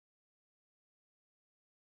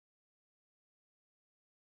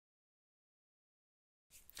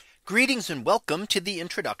Greetings and welcome to the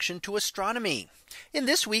introduction to astronomy. In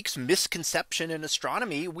this week's misconception in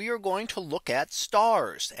astronomy, we are going to look at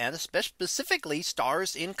stars and specifically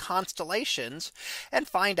stars in constellations and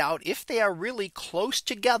find out if they are really close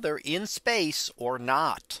together in space or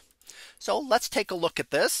not. So let's take a look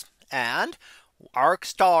at this. And are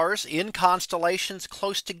stars in constellations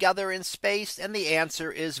close together in space? And the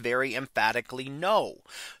answer is very emphatically no.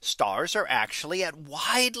 Stars are actually at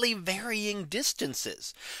widely varying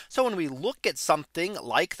distances. So when we look at something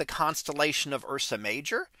like the constellation of Ursa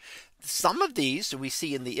Major, some of these we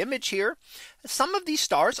see in the image here, some of these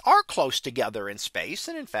stars are close together in space.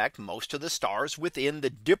 And in fact, most of the stars within the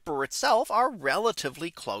Dipper itself are relatively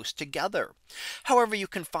close together. However, you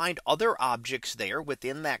can find other objects there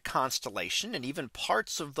within that constellation and even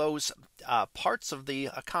parts of those parts of the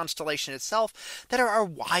constellation itself that are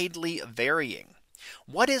widely varying.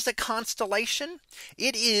 What is a constellation?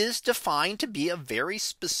 It is defined to be a very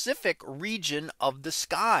specific region of the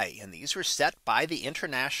sky. And these were set by the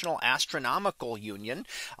International Astronomical Union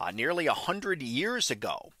nearly 100 years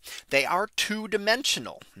ago. They are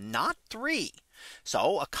two-dimensional, not three.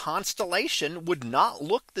 So a constellation would not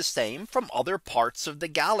look the same from other parts of the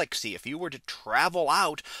galaxy. If you were to travel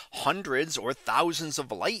out hundreds or thousands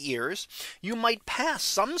of light years, you might pass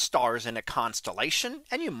some stars in a constellation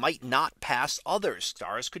and you might not pass others.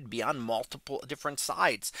 Stars could be on multiple different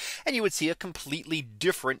sides and you would see a completely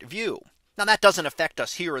different view. Now that doesn't affect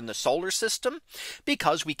us here in the solar system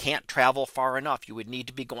because we can't travel far enough. You would need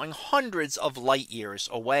to be going hundreds of light years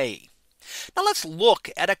away. Now let's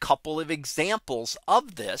look at a couple of examples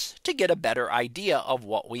of this to get a better idea of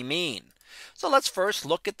what we mean. So let's first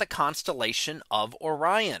look at the constellation of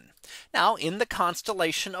Orion. Now in the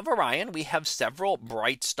constellation of Orion, we have several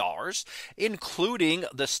bright stars, including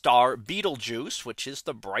the star Betelgeuse, which is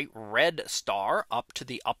the bright red star up to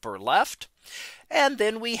the upper left. And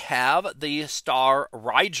then we have the star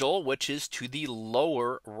Rigel, which is to the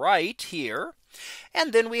lower right here.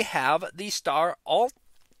 And then we have the star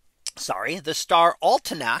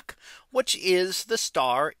Almanac, which is the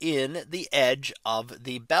star in the edge of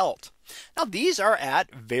the belt. Now these are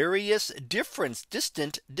at various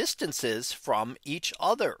distant distances from each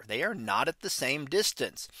other. They are not at the same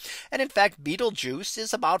distance. And in fact, Betelgeuse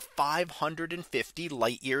is about 550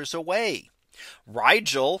 light years away.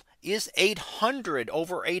 Rigel is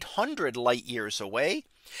over 800 light years away.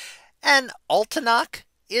 And Almanac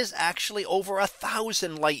is actually over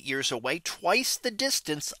 1,000 light years away, twice the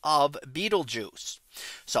distance of Betelgeuse.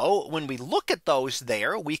 So when we look at those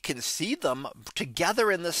there, we can see them together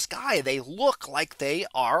in the sky. They look like they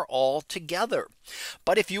are all together.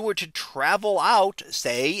 But if you were to travel out,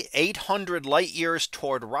 say 800 light years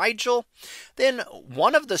toward Rigel, then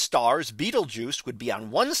one of the stars, Betelgeuse, would be on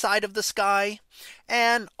one side of the sky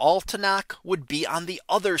and Almanac would be on the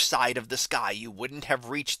other side of the sky. You wouldn't have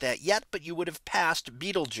reached that yet, but you would have passed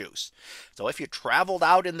Betelgeuse. So if you traveled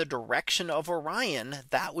out in the direction of Orion,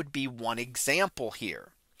 that would be one example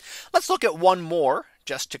here. Let's look at one more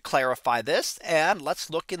just to clarify this. And let's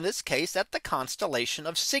look in this case at the constellation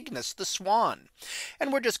of Cygnus, the Swan.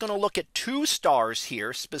 And we're just going to look at two stars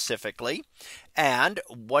here specifically. And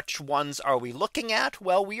which ones are we looking at?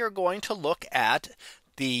 Well, we are going to look at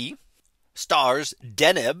the stars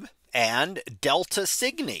Deneb and Delta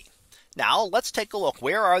Cygni. Now let's take a look.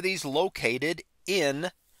 Where are these located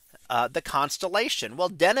in the constellation? Well,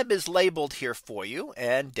 Deneb is labeled here for you,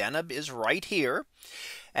 and Deneb is right here.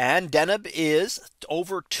 And Deneb is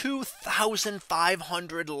over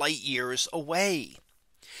 2,500 light years away.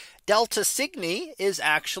 Delta Cygni is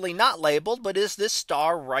actually not labeled, but is this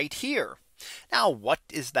star right here. Now what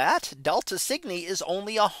is that? Delta Cygni is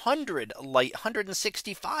only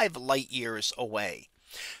 165 light years away.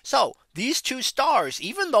 So these two stars,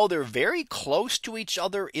 even though they're very close to each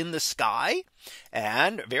other in the sky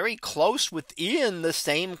and very close within the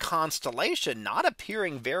same constellation, not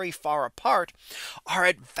appearing very far apart, are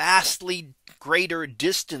at vastly greater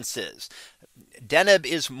distances. Deneb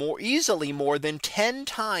is more than 10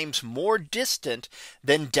 times more distant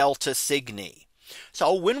than Delta Cygni.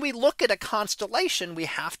 So when we look at a constellation, we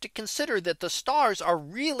have to consider that the stars are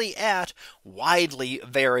really at widely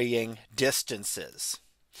varying distances.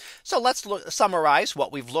 So let's summarize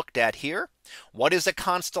what we've looked at here. What is a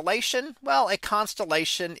constellation? Well, a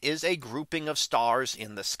constellation is a grouping of stars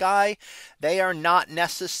in the sky. They are not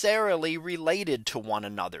necessarily related to one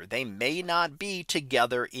another. They may not be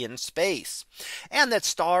together in space. And that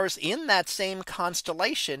stars in that same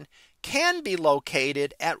constellation can be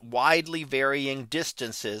located at widely varying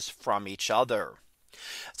distances from each other.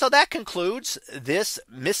 So that concludes this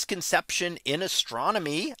misconception in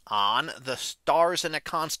astronomy on the stars in a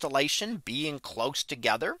constellation being close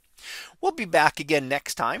together. We'll be back again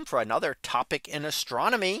next time for another topic in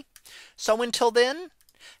astronomy. So until then,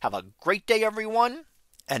 have a great day, everyone,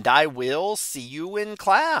 and I will see you in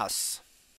class.